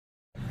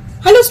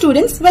Hello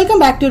students, welcome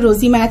back to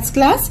Rosie Maths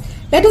class.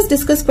 Let us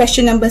discuss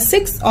question number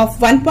 6 of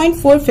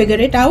 1.4. Figure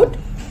it out.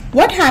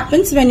 What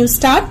happens when you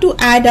start to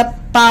add up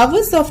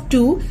powers of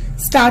 2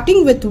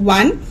 starting with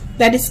 1?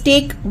 That is,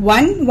 take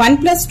 1, 1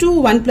 plus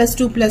 2, 1 plus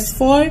 2 plus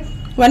 4,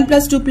 1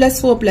 plus 2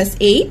 plus 4 plus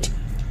 8.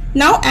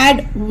 Now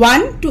add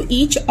 1 to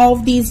each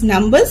of these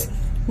numbers.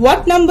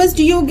 What numbers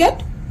do you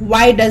get?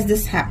 Why does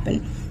this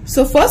happen?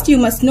 So first you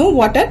must know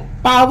what are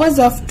powers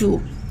of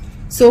 2.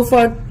 So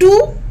for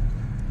 2,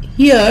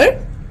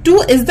 here 2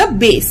 is the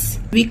base.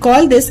 We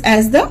call this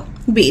as the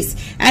base,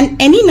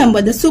 and any number,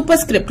 the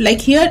superscript,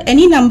 like here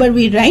any number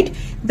we write,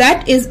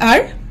 that is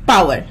our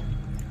power.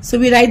 So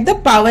we write the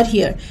power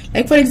here.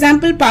 Like for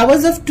example,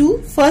 powers of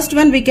 2, first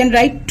one we can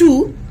write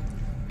 2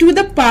 to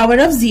the power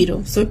of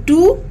 0. So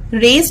 2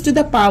 raised to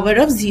the power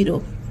of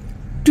 0,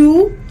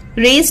 2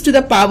 raised to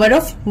the power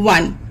of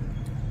 1,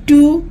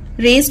 2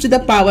 raised to the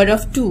power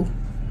of 2,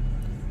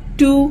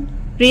 2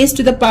 raised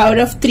to the power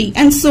of 3,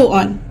 and so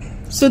on.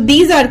 So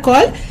these are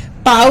called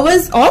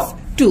powers of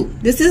 2.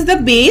 This is the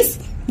base,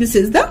 this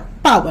is the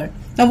power.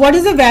 Now what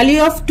is the value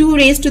of 2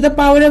 raised to the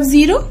power of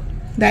 0?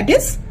 That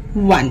is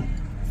 1.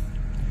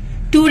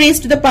 2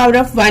 raised to the power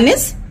of 1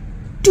 is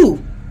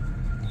 2.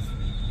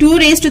 2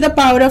 raised to the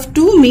power of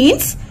 2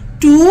 means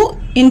 2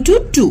 into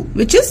 2,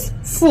 which is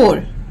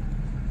 4.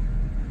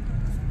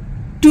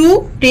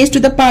 2 raised to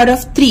the power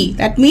of 3,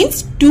 that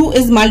means 2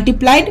 is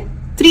multiplied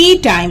 3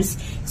 times.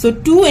 So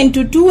 2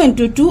 into 2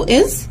 into 2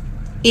 is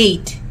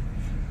 8.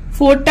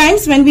 4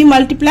 times when we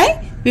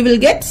multiply, we will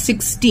get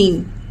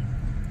 16.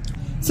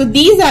 So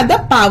these are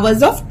the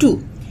powers of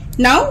 2.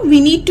 Now we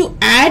need to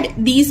add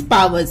these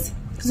powers.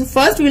 So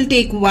first we will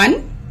take 1.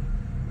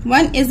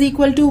 1 is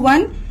equal to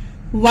 1.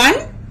 1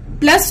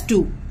 plus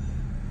 2.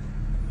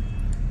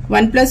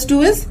 1 plus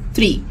 2 is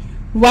 3.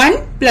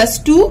 1 plus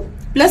 2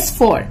 plus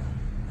 4.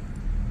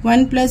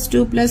 1 plus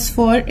 2 plus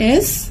 4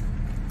 is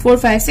 4,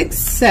 5, 6,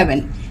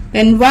 7.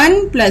 Then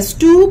 1 plus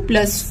 2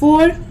 plus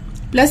 4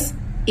 plus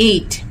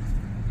 8.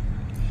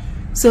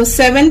 So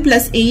 7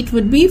 plus 8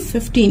 would be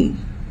 15.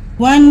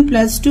 1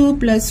 plus 2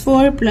 plus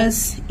 4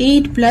 plus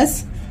 8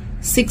 plus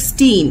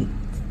 16.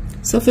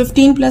 So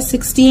 15 plus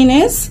 16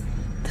 is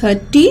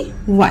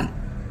 31.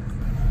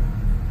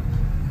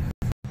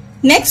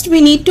 Next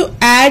we need to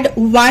add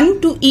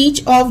 1 to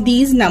each of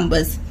these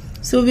numbers.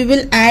 So we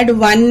will add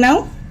 1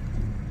 now.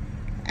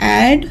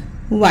 Add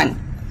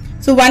 1.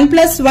 So 1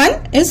 plus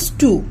 1 is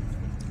 2.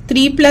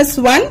 3 plus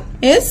 1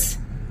 is,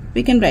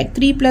 we can write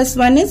 3 plus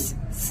 1 is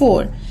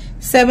 4.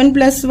 7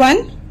 plus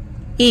 1,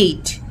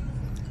 8.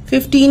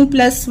 15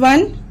 plus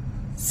 1,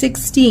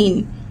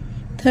 16.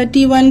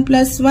 31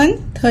 plus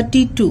 1,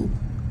 32.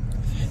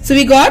 So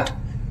we got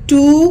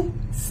 2,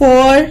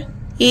 4,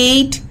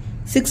 8,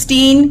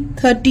 16,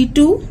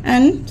 32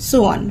 and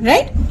so on,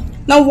 right?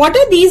 Now what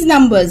are these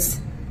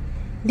numbers?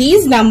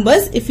 These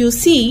numbers, if you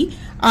see,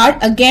 are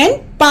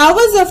again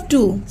powers of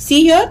 2.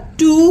 See here,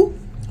 2,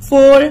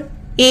 4,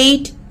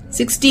 8,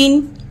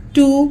 16,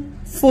 2,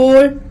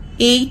 4,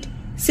 8,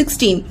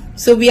 16.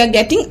 So we are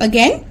getting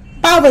again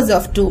powers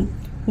of 2.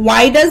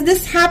 Why does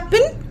this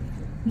happen?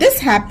 This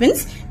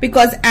happens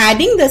because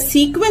adding the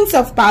sequence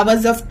of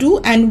powers of 2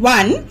 and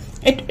 1,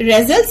 it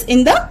results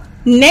in the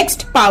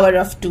next power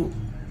of 2.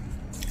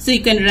 So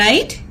you can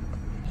write,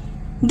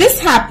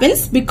 this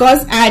happens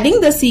because adding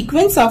the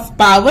sequence of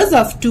powers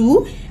of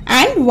 2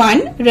 and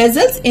 1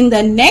 results in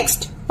the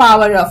next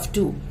power of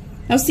 2.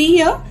 Now see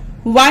here,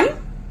 1,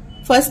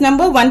 first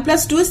number 1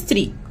 plus 2 is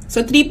 3.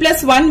 So 3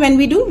 plus 1 when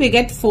we do, we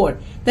get 4.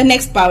 The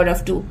next power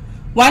of 2.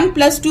 1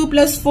 plus 2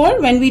 plus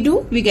 4 when we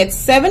do, we get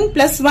 7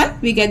 plus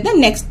 1, we get the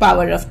next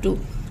power of 2.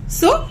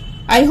 So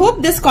I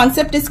hope this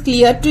concept is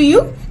clear to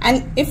you,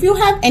 and if you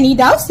have any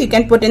doubts, you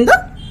can put in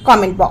the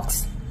comment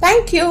box.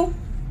 Thank you.